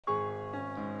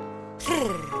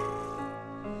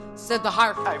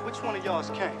SlitherHER. Hey, which one of y'all's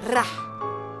king?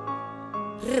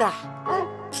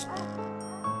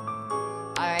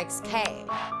 RXK.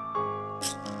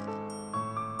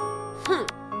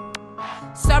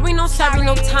 Sorry, no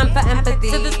time for empathy.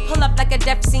 So just pull up like a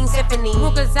death scene symphony.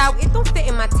 Rugas out, it don't fit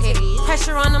in my titties.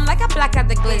 Pressure on them like I black out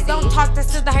the glizzy. Don't talk to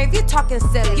SlitherHER if you talking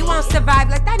silly. You won't survive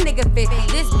like that nigga 50.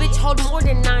 This bitch hold more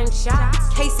than 9 shots.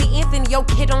 Casey Anthony, yo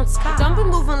kid on spot. Don't be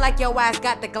moving like your ass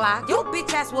got the Glock. Your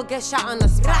bitch ass will get shot on the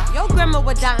spot. Your grandma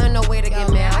would die on no way to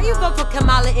get mad. How you vote for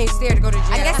Kamala and scared to go to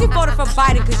jail? I guess you voted for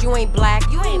Biden cause you ain't black.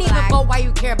 You ain't even vote why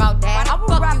you care about that. I will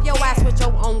fuck your ass with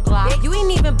your own Glock. You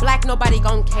ain't even black, nobody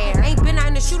gon' care. Ain't been out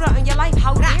in the shootout in your life,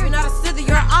 how dare you? You're not a Slither,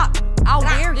 you're up. I'll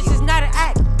wear you. This is not an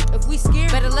act. If we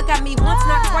scared, better look at me once,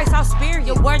 not twice, I'll spare you.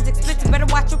 Your words expensive, better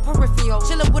watch your peripheral.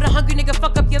 Chillin' with a hungry nigga,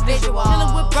 fuck up your visual.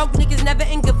 Chillin' with broke niggas, never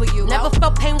in good for you. Never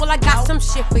felt pain, well I got some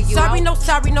shit for you. Sorry, no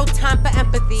time for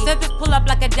empathy. Slithers pull up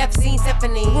like a death scene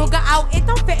symphony. Ruga out, it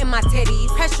don't fit in my titties.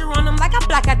 Pressure on them like I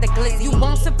black out the glizzy. You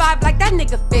won't survive like that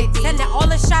nigga 50. Sending all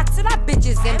the shots to that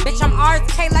bitches in. Bitch, I'm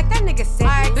RXK like that nigga said.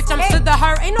 Bitch, I'm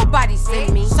SlitherHER, ain't nobody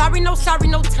send me. Sorry, no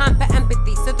time for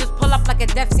empathy. Slithers pull up like a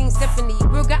death scene symphony.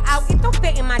 Ruga out, it don't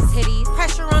fit in my titties.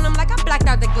 Pressure on them like I blacked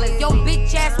out the glizzy. Yo,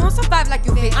 bitch ass won't survive like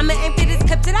you 50. I'ma empty this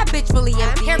clip to that bitch fully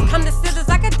empty. Here come the SlitherHER.